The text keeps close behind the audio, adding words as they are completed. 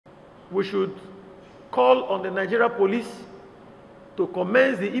we should call on the Nigeria police to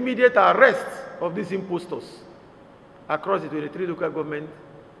commence the immediate arrest of these impostors across the 23 local government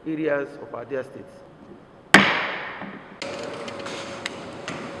areas of our dear states.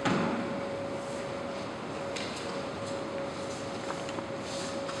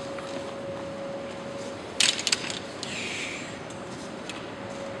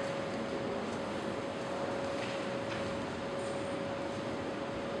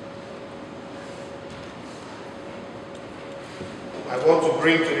 I want to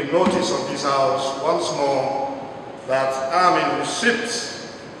bring to the notice of this House once more that I am in receipt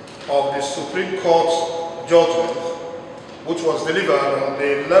of the Supreme Court judgment, which was delivered on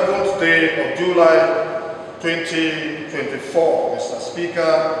the 11th day of July 2024. Mr.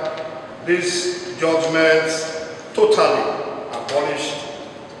 Speaker, this judgment totally abolished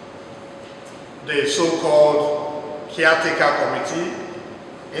the so-called Caretaker Committee,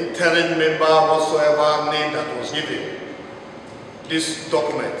 interim member whatsoever name that was given. This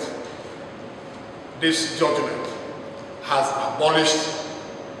document, this judgment has abolished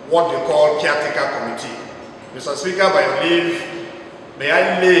what they call Caretaker Committee. Mr. Speaker, by your leave, may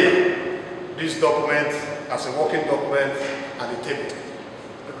I lay this document as a working document at the table.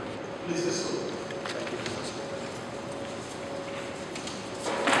 Please do so. Thank you, Mr. Speaker.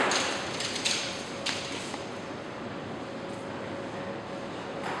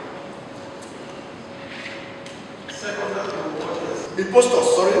 Second, impostors,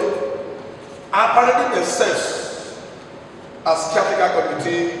 are parading themselves as Caretaker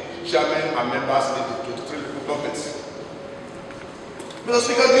Committee chairmen and members in the 23 local governments. Mr.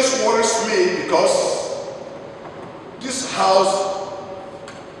 Speaker, this worries me because this House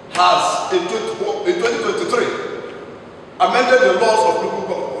has, in 2023, amended the laws of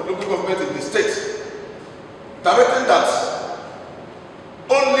local government in the state, directing that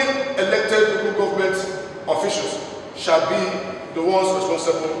only elected local government officials shall be the ones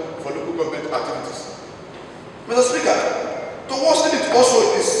responsible for local government activities. Mr. Speaker, to worsen it also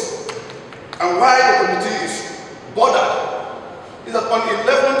is, and why the committee is bothered, is that on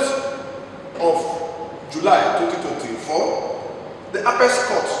 11th of July 2024, the Apex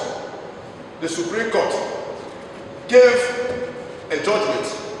Court, the Supreme Court, gave a judgment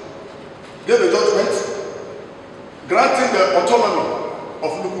granting the autonomy of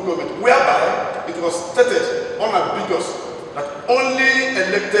local government, whereby it was stated unambiguous that only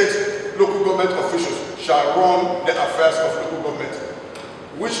elected local government officials shall run the affairs of local government,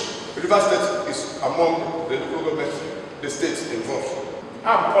 which Rivers State is among the local government, the states involved.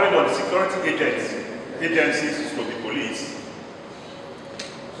 I'm calling on the security agencies to the police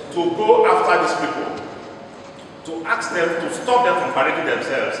to go after these people, to ask them to stop them from parading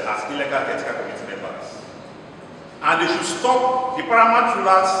themselves as illegal Caretaker Committee members. And they should stop the paramount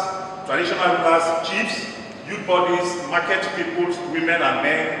rulers, traditional rulers, chiefs, youth bodies, market people, women and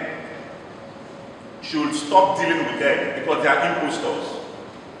men should stop dealing with them because they are impostors.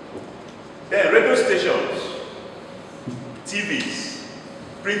 Then radio stations, TVs,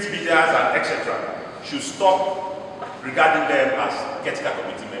 print media and etc. should stop regarding them as Caretaker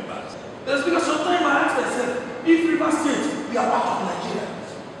Committee members. That's because sometimes I ask myself, if Rivers State, we are part of Nigeria,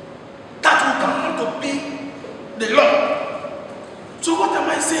 that will come out to be the law. So what am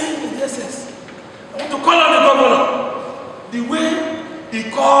I saying in the essence? I want to call on the governor. The way he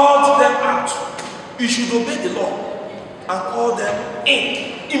called them out, he should obey the law and call them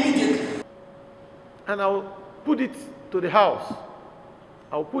in immediately. And I'll put it to the House.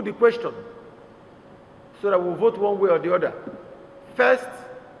 I'll put the question so that we'll vote one way or the other. First,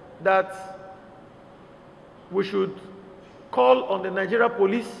 that we should call on the Nigeria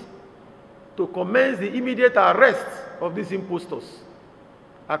police to commence the immediate arrest of these impostors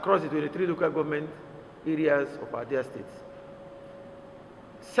across the 23 local government areas of our dear states.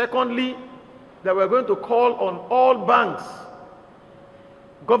 Secondly, that we're going to call on all banks,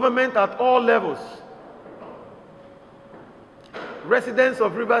 government at all levels, residents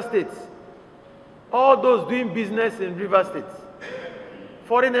of River States, all those doing business in River States,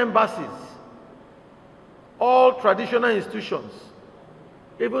 foreign embassies, all traditional institutions,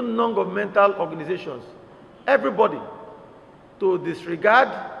 even non-governmental organizations, everybody to disregard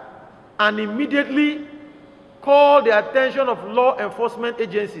and immediately call the attention of law enforcement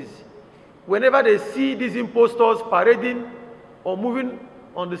agencies whenever they see these impostors parading or moving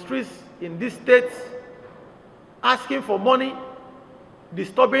on the streets in these states, asking for money,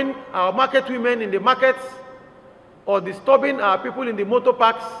 disturbing our market women in the markets, or disturbing our people in the motor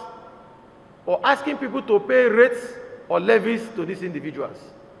parks, or asking people to pay rates or levies to these individuals.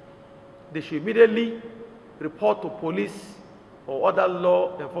 They should immediately report to police or other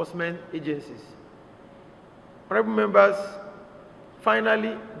law enforcement agencies. Honorable members,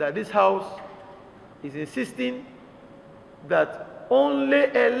 finally, that this House is insisting that only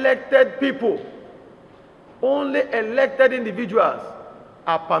elected people, only elected individuals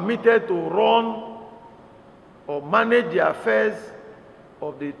are permitted to run or manage the affairs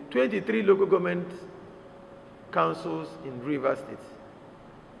of the 23 local government councils in Rivers State.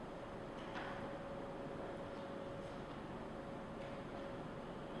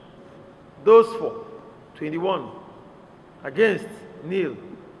 Those for, 21. Against, nil.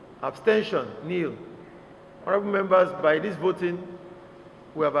 Abstention, nil. Honorable members, by this voting,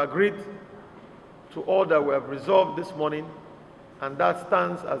 we have agreed to all that we have resolved this morning, and that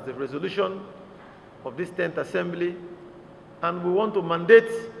stands as the resolution of this 10th Assembly. And we want to mandate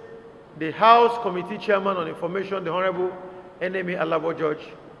the House Committee Chairman on Information, the Honorable Nyesom Wike Judge,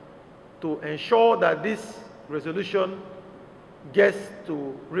 to ensure that this resolution gets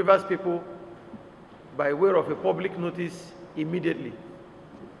to Rivers people by way of a public notice immediately.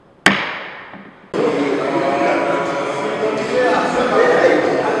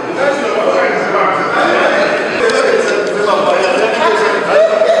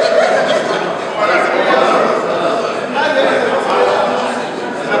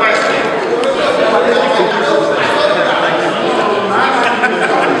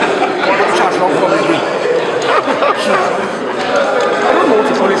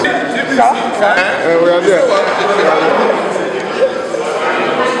 We are there.